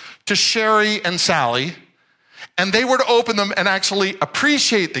gifts to Sherry and Sally, and they were to open them and actually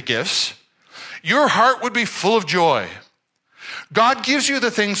appreciate the gifts, your heart would be full of joy. God gives you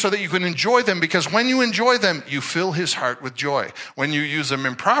the things so that you can enjoy them, because when you enjoy them, you fill his heart with joy. When you use them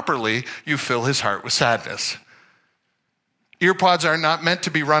improperly, you fill his heart with sadness. Earpods are not meant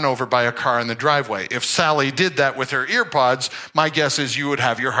to be run over by a car in the driveway. If Sally did that with her earpods, my guess is you would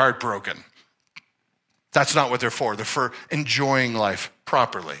have your heart broken. That's not what they're for. They're for enjoying life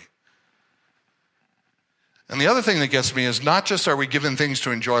properly. And the other thing that gets me is not just are we given things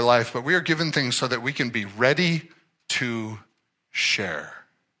to enjoy life, but we are given things so that we can be ready to share.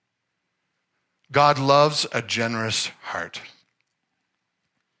 God loves a generous heart.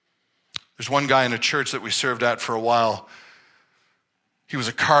 There's one guy in a church that we served at for a while. He was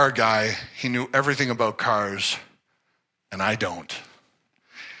a car guy. He knew everything about cars, and I don't.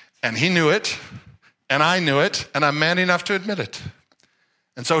 And he knew it, and I knew it, and I'm man enough to admit it.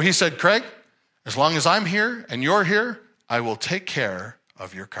 And so he said, Craig, as long as I'm here and you're here, I will take care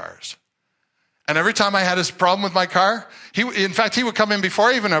of your cars. And every time I had this problem with my car, he would come in before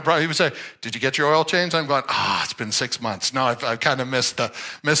I even had a problem. He would say, did you get your oil changed? I'm going, it's been 6 months. No, I've kind of missed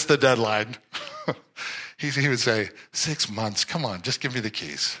the deadline. He would say, 6 months, come on, just give me the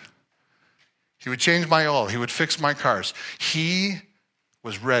keys. He would change my oil. He would fix my cars. He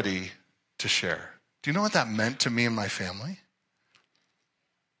was ready to share. Do you know what that meant to me and my family?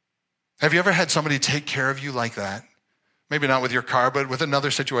 Have you ever had somebody take care of you like that? Maybe not with your car, but with another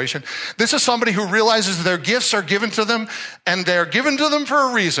situation. This is somebody who realizes their gifts are given to them, and they're given to them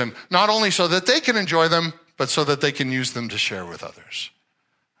for a reason, not only so that they can enjoy them, but so that they can use them to share with others.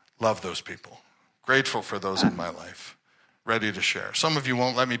 Love those people. Grateful for those in my life. Ready to share. Some of you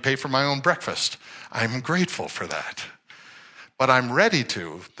won't let me pay for my own breakfast. I'm grateful for that. But I'm ready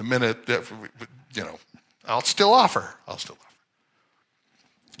to the minute that, I'll still offer.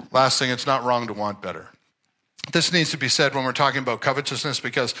 Last thing, it's not wrong to want better. This needs to be said when we're talking about covetousness,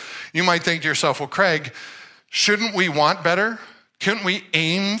 because you might think to yourself, well, Craig, shouldn't we want better? Couldn't we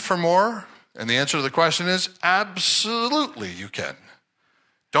aim for more? And the answer to the question is absolutely you can.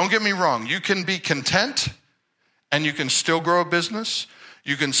 Don't get me wrong. You can be content and you can still grow a business.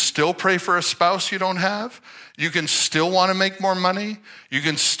 You can still pray for a spouse you don't have. You can still want to make more money. You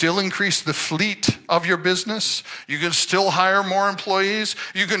can still increase the fleet of your business. You can still hire more employees.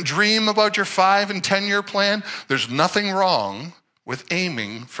 You can dream about your 5 and 10-year plan. There's nothing wrong with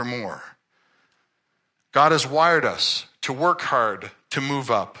aiming for more. God has wired us to work hard, to move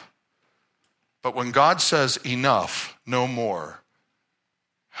up. But when God says enough, no more,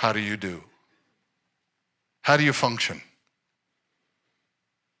 how do you do? How do you function?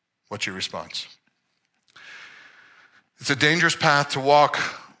 What's your response? It's a dangerous path to walk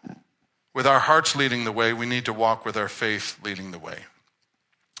with our hearts leading the way. We need to walk with our faith leading the way.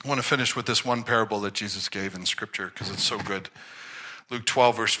 I want to finish with this one parable that Jesus gave in Scripture because it's so good. Luke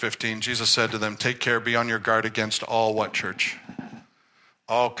 12, verse 15, Jesus said to them, "Take care, be on your guard against all" what, church?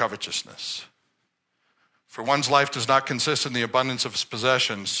 "All covetousness. For one's life does not consist in the abundance of his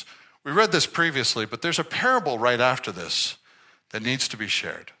possessions." We read this previously, but there's a parable right after this that needs to be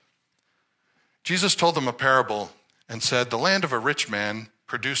shared. Jesus told them a parable and said, "The land of a rich man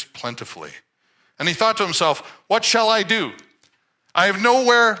produced plentifully. And he thought to himself, 'What shall I do? I have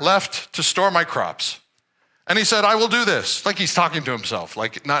nowhere left to store my crops.' And he said, 'I will do this.'" Like he's talking to himself,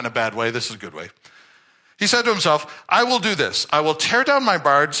 like not in a bad way. This is a good way. He said to himself, "I will do this. I will tear down my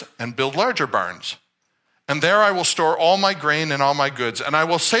barns and build larger barns. And there I will store all my grain and all my goods. And I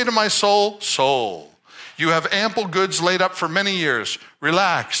will say to my soul, 'Soul, you have ample goods laid up for many years.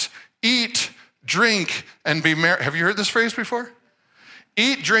 Relax, eat, drink, and be merry.'" Have you heard this phrase before?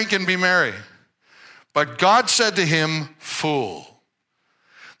 "Eat, drink, and be merry." But God said to him, "Fool,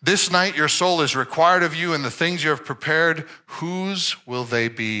 this night your soul is required of you, and the things you have prepared, whose will they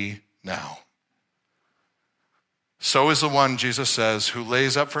be now? So is the one," Jesus says, "who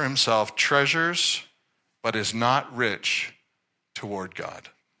lays up for himself treasures, but is not rich toward God."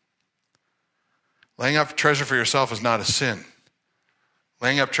 Laying up treasure for yourself is not a sin.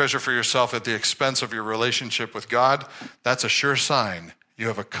 Laying up treasure for yourself at the expense of your relationship with God, that's a sure sign you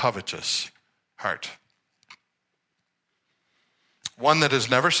have a covetous heart. One that is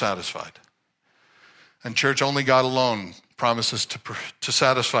never satisfied. And church, only God alone promises to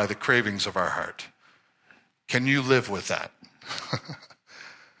satisfy the cravings of our heart. Can you live with that?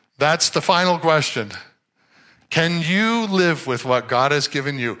 That's the final question. Can you live with what God has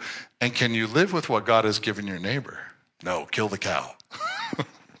given you? And can you live with what God has given your neighbor? No, kill the cow.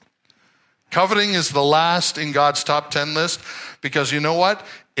 Coveting is the last in God's top 10 list because you know what?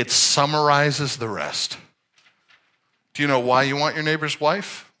 It summarizes the rest. Do you know why you want your neighbor's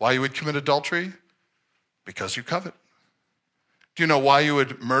wife? Why you would commit adultery? Because you covet. Do you know why you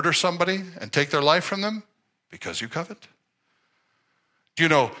would murder somebody and take their life from them? Because you covet. Do you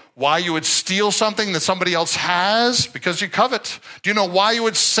know why you would steal something that somebody else has? Because you covet. Do you know why you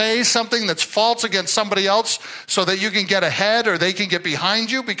would say something that's false against somebody else so that you can get ahead or they can get behind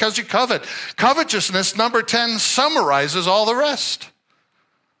you? Because you covet. Covetousness, number 10, summarizes all the rest.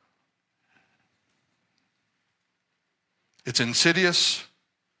 It's insidious,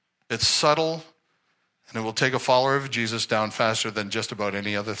 it's subtle, and it will take a follower of Jesus down faster than just about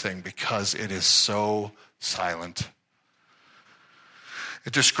any other thing because it is so silent.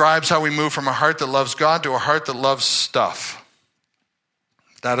 It describes how we move from a heart that loves God to a heart that loves stuff.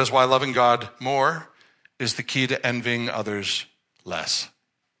 That is why loving God more is the key to envying others less.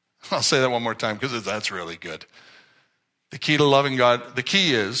 I'll say that one more time because that's really good. The key to loving God, the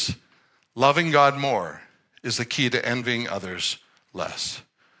key is loving God more is the key to envying others less.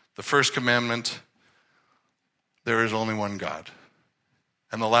 The first commandment, there is only one God.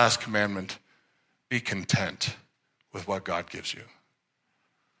 And the last commandment, be content with what God gives you.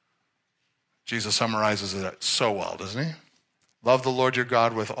 Jesus summarizes it so well, doesn't he? Love the Lord your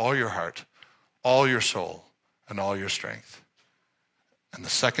God with all your heart, all your soul, and all your strength. And the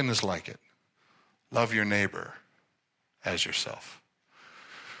second is like it. Love your neighbor as yourself.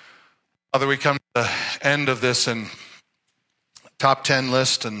 Father, we come to the end of this and top 10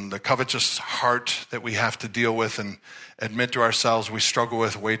 list and the covetous heart that we have to deal with and admit to ourselves we struggle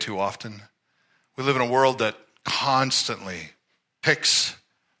with way too often. We live in a world that constantly picks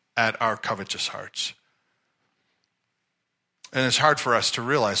at our covetous hearts. And it's hard for us to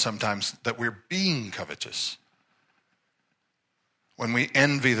realize sometimes that we're being covetous when we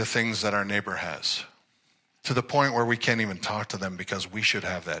envy the things that our neighbor has, to the point where we can't even talk to them because we should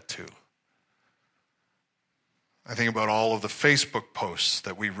have that too. I think about all of the Facebook posts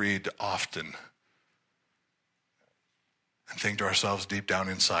that we read often and think to ourselves deep down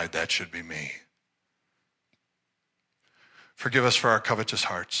inside, that should be me. Forgive us for our covetous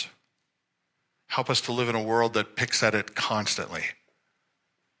hearts. Help us to live in a world that picks at it constantly.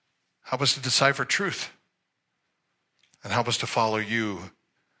 Help us to decipher truth. And help us to follow you,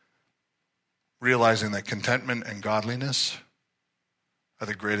 realizing that contentment and godliness are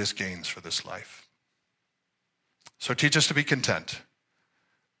the greatest gains for this life. So teach us to be content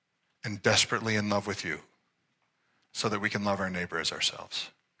and desperately in love with you so that we can love our neighbor as ourselves.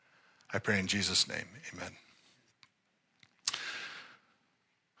 I pray in Jesus' name, amen.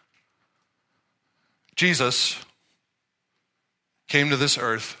 Jesus came to this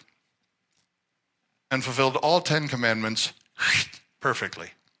earth and fulfilled all 10 commandments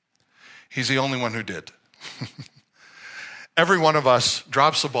perfectly. He's the only one who did. Every one of us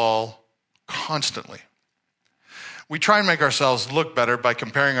drops the ball constantly. we try and make ourselves look better by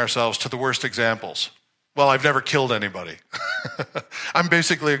comparing ourselves to the worst examples. Well, I've never killed anybody. I'm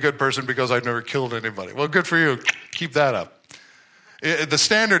basically a good person because I've never killed anybody. Well, good for you. Keep that up. The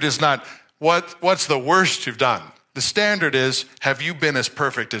standard is not what's the worst you've done. The standard is, have you been as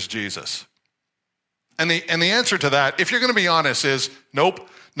perfect as Jesus? And the answer to that, if you're going to be honest, is nope,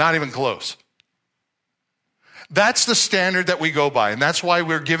 not even close. That's the standard that we go by, and that's why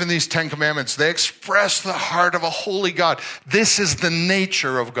we're given these 10 commandments. They express the heart of a holy God. This is the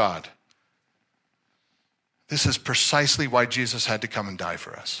nature of God. This is precisely why Jesus had to come and die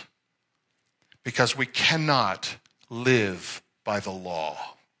for us. Because we cannot live by the law.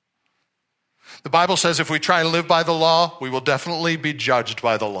 The Bible says if we try and live by the law, we will definitely be judged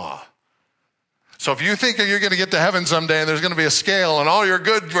by the law. So if you think you're going to get to heaven someday and there's going to be a scale and all your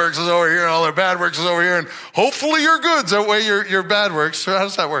good works is over here and all their bad works is over here and hopefully your goods outweigh your bad works. So how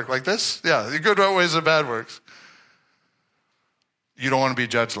does that work? Like this? Yeah, your good outweighs the bad works. You don't want to be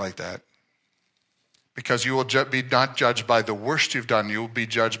judged like that. Because you will be not judged by the worst you've done. You will be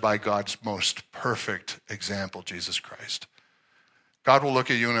judged by God's most perfect example, Jesus Christ. God will look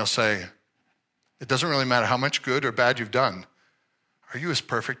at you and he'll say, it doesn't really matter how much good or bad you've done. Are you as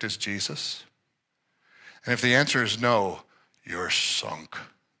perfect as Jesus? And if the answer is no, you're sunk.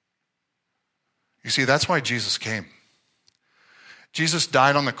 You see, that's why Jesus came. Jesus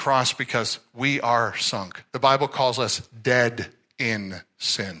died on the cross because we are sunk. The Bible calls us dead in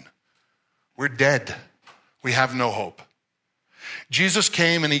sin. We're dead. We have no hope. Jesus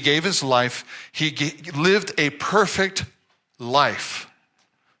came and he gave his life. He lived a perfect life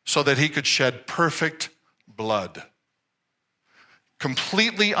so that he could shed perfect blood,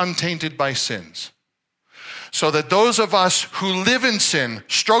 completely untainted by sins. So that those of us who live in sin,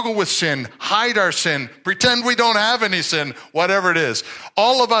 struggle with sin, hide our sin, pretend we don't have any sin, whatever it is.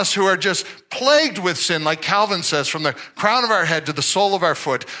 All of us who are just plagued with sin, like Calvin says, from the crown of our head to the sole of our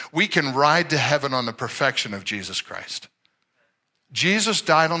foot, we can ride to heaven on the perfection of Jesus Christ. Jesus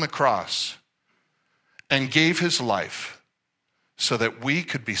died on the cross and gave his life so that we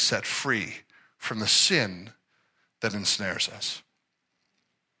could be set free from the sin that ensnares us.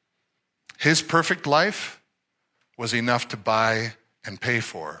 His perfect life was enough to buy and pay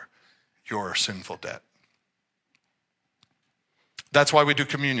for your sinful debt. That's why we do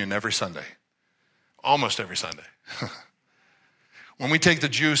communion every Sunday, almost every Sunday. When we take the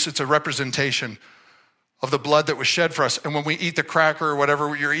juice, it's a representation of the blood that was shed for us. And when we eat the cracker or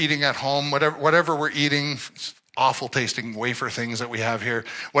whatever you're eating at home, whatever we're eating, awful tasting wafer things that we have here,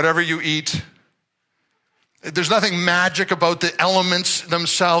 whatever you eat, there's nothing magic about the elements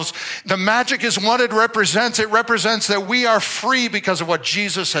themselves. The magic is what it represents. It represents that we are free because of what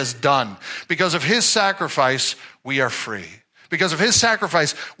Jesus has done. Because of his sacrifice, we are free. Because of his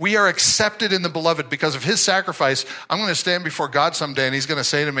sacrifice, we are accepted in the beloved. Because of his sacrifice, I'm going to stand before God someday and he's going to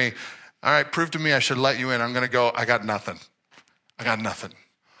say to me, all right, prove to me I should let you in. I'm going to go, I got nothing. I got nothing.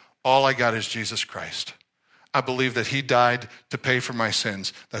 All I got is Jesus Christ. I believe that he died to pay for my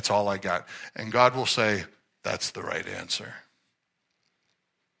sins. That's all I got. And God will say, that's the right answer.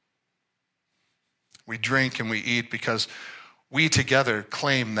 We drink and we eat because we together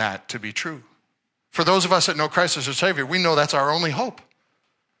claim that to be true. For those of us that know Christ as our Savior, we know that's our only hope.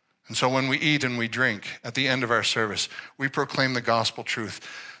 And so when we eat and we drink at the end of our service, we proclaim the gospel truth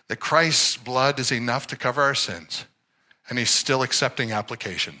that Christ's blood is enough to cover our sins, and he's still accepting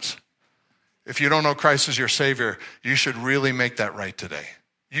applications. If you don't know Christ as your Savior, you should really make that right today.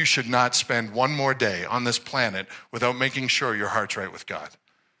 You should not spend one more day on this planet without making sure your heart's right with God.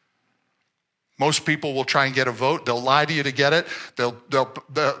 Most people will try and get a vote. They'll lie to you to get it.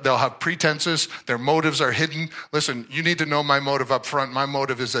 They'll have pretenses. Their motives are hidden. Listen, you need to know my motive up front. My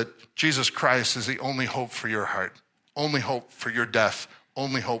motive is that Jesus Christ is the only hope for your heart, only hope for your death,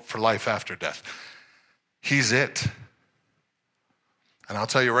 only hope for life after death. He's it. And I'll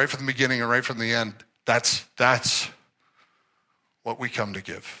tell you right from the beginning and right from the end, that's what we come to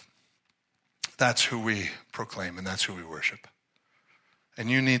give. That's who we proclaim and that's who we worship. And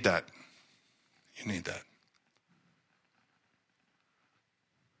you need that. You need that.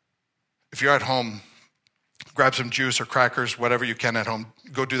 If you're at home, grab some juice or crackers, whatever you can at home.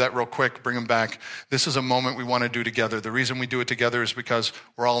 Go do that real quick, bring them back. This is a moment we want to do together. The reason we do it together is because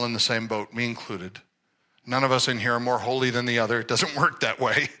we're all in the same boat, me included. None of us in here are more holy than the other. It doesn't work that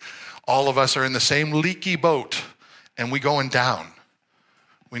way. All of us are in the same leaky boat, and we going down.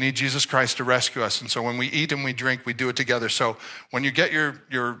 We need Jesus Christ to rescue us. And so when we eat and we drink, we do it together. So when you get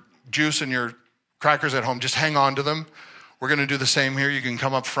your juice and your crackers at home, just hang on to them. We're going to do the same here. You can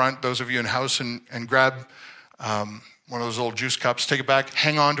come up front, those of you in house, and grab one of those old juice cups. Take it back.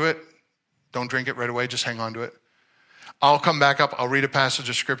 Hang on to it. Don't drink it right away. Just hang on to it. I'll come back up, I'll read a passage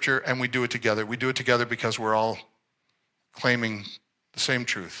of scripture, and we do it together. We do it together because we're all claiming the same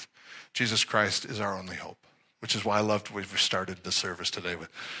truth. Jesus Christ is our only hope, which is why I loved we've started the service today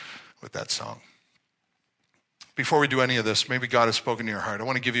with that song. Before we do any of this, maybe God has spoken to your heart. I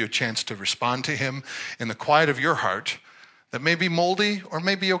want to give you a chance to respond to him in the quiet of your heart that may be moldy or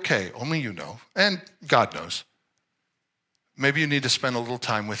may be okay. Only you know, and God knows. Maybe you need to spend a little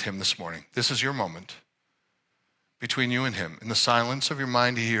time with him this morning. This is your moment between you and him. In the silence of your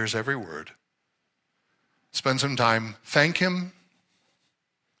mind, he hears every word. Spend some time. Thank him.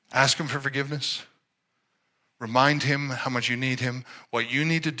 Ask him for forgiveness. Remind him how much you need him. What you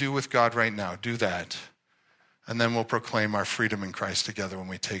need to do with God right now, do that. And then we'll proclaim our freedom in Christ together when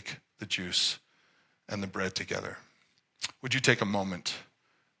we take the juice and the bread together. Would you take a moment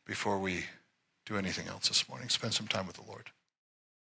before we do anything else this morning? Spend some time with the Lord.